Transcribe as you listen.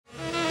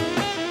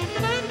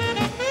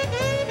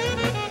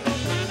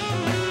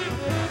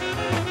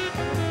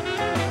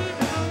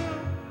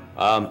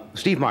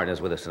Steve Martin is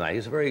with us tonight.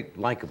 He's a very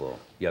likable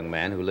young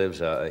man who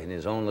lives in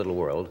his own little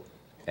world.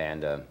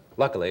 And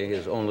luckily,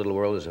 his own little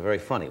world is a very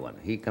funny one.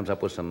 He comes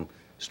up with some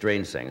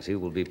strange things. He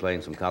will be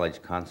playing some college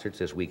concerts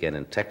this weekend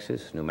in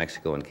Texas, New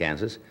Mexico, and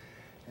Kansas.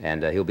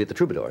 And he'll be at the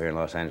Troubadour here in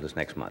Los Angeles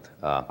next month.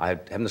 I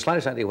haven't the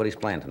slightest idea what he's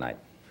playing tonight.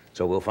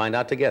 So we'll find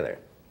out together.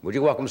 Would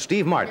you welcome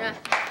Steve Martin? Yeah.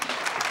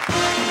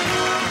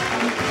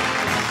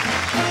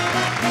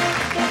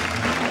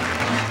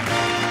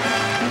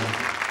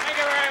 Thank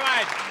you very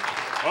much.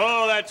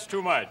 Oh, that's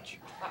too much.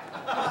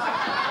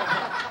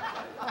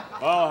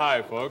 Well,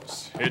 hi,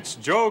 folks. It's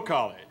Joe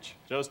College.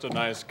 Just a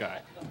nice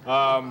guy.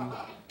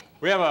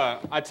 We have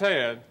I tell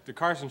you, the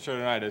Carson show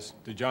tonight is,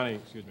 the Johnny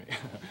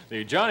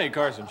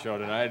Carson show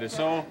tonight is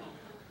so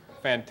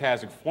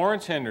fantastic.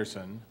 Florence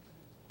Henderson,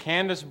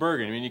 Candace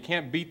Bergen, I mean, you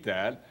can't beat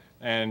that.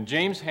 And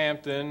James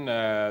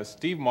Hampton,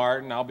 Steve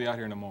Martin, I'll be out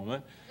here in a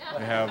moment.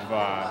 We have,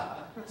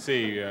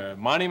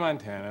 Monty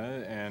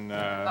Montana, and,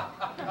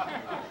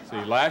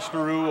 Lash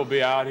LaRue will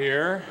be out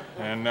here.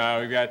 And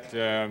we've got,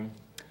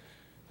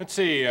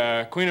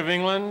 Queen of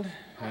England,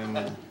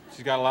 and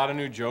she's got a lot of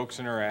new jokes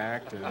in her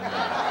act. And,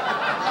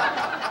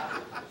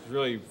 she's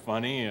really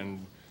funny,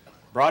 and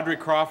Broderick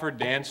Crawford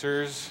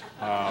dancers.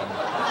 A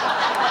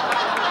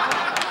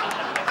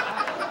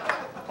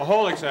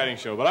whole exciting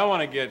show, but I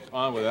want to get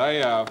on with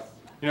it.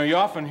 You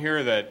often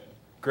hear that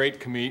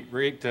great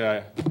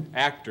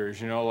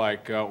actors,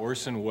 like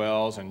Orson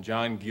Welles and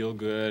John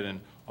Gielgud and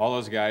all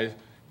those guys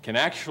can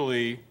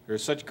actually, they're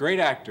such great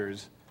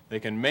actors, they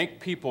can make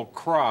people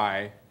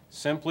cry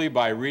simply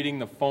by reading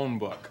the phone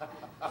book.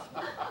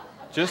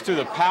 Just through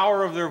the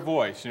power of their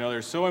voice.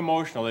 They're so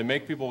emotional, they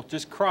make people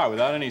just cry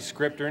without any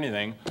script or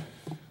anything.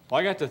 Well,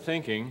 I got to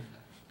thinking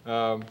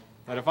that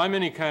if I'm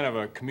any kind of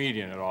a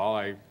comedian at all,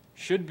 I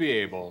should be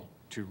able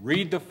to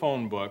read the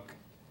phone book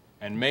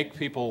and make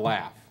people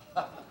laugh.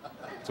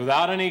 So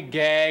without any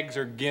gags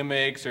or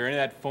gimmicks or any of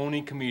that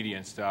phony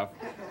comedian stuff.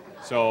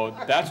 So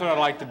that's what I'd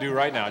like to do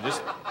right now.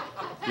 Just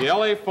the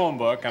LA phone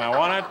book, and I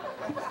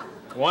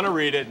want to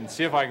read it and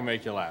see if I can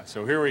make you laugh.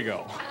 So here we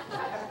go.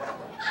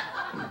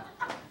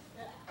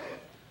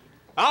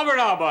 Albert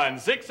Aubin,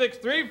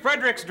 663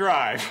 Fredericks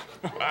Drive.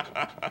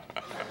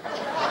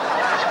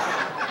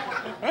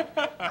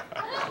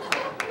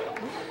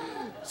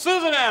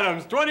 Susan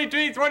Adams,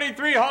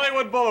 2323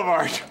 Hollywood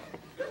Boulevard.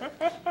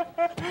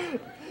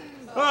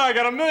 Oh, I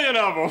got 1 million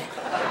of them.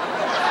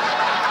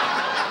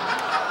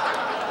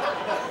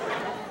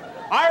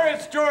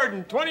 Iris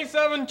Jordan,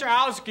 27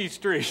 Chowski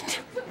Street.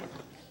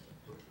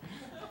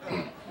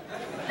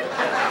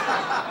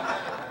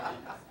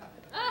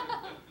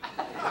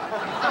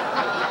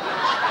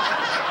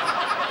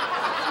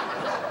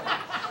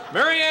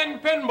 Marianne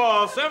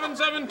Pinball,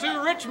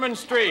 772 Richmond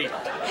Street.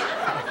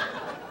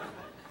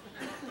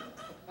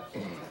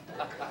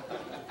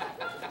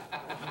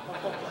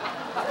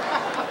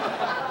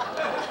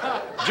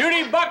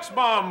 Judy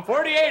Bucksbaum,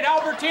 48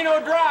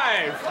 Albertino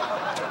Drive.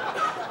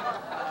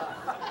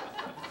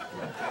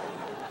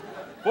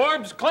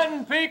 Forbes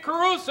Clinton P.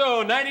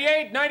 Caruso,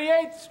 98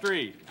 98th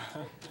Street.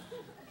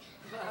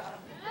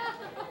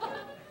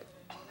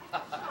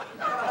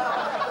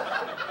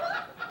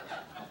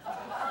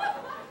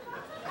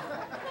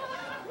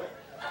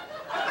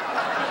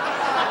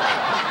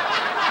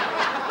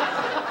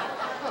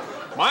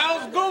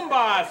 Miles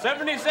Goomba,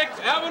 76th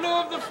Avenue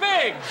of the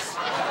Figs.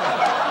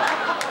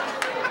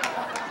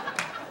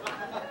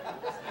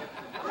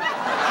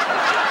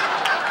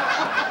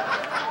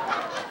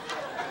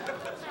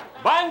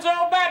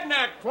 Bonzo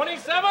Badnack,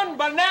 27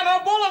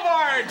 Banana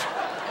Boulevard.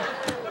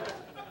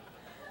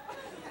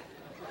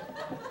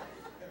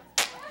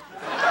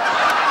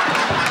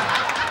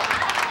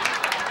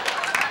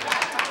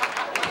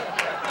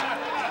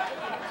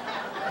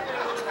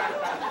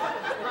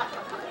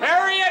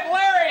 Harriet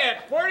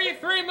Lariat,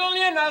 43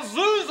 million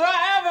Azusa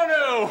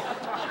Avenue.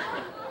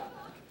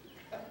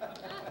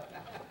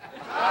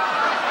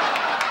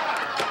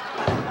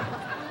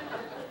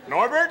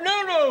 Norbert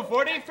Nunu,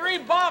 43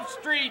 Boff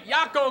Street,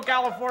 Yaco,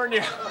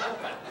 California.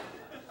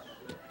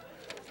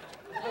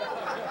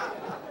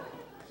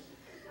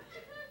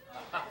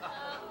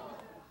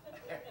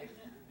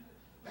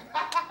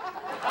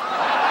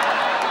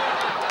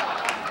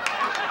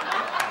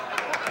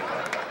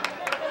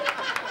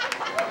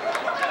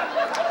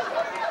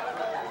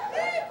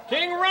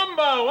 King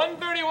Rumba,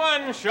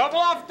 131, Shovel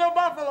Off to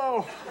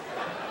Buffalo.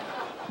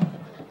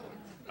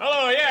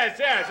 Hello, yes,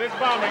 it's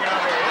bombing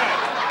out here, yes.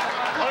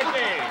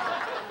 Okay.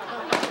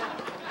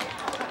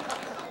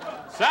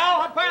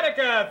 Sal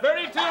Hepatica,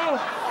 32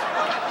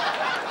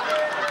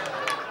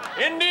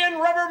 Indian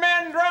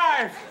Rubberman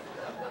Drive.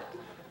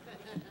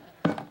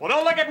 Well,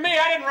 don't look at me.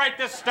 I didn't write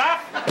this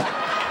stuff.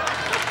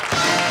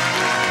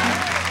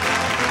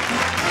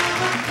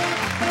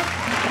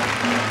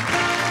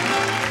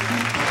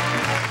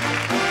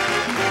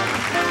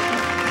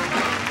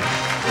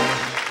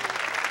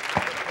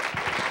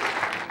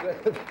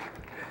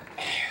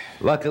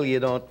 Luckily, you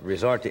don't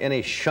resort to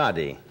any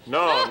shoddy.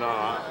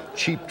 No.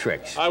 Cheap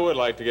tricks. I would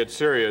like to get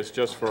serious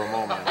just for a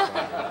moment.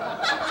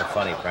 It's a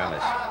funny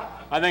premise.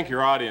 I think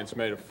your audience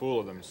made a fool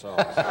of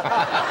themselves.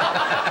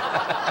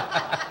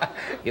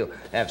 You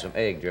have some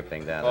egg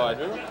dripping down Oh,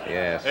 there. I do?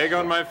 Yes. Egg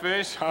on my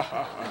face?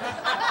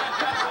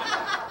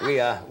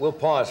 We'll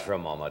pause for a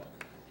moment.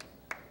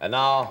 And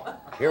now,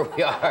 here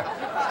we are.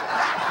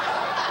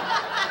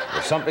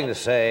 There's something to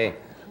say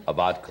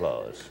about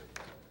clothes.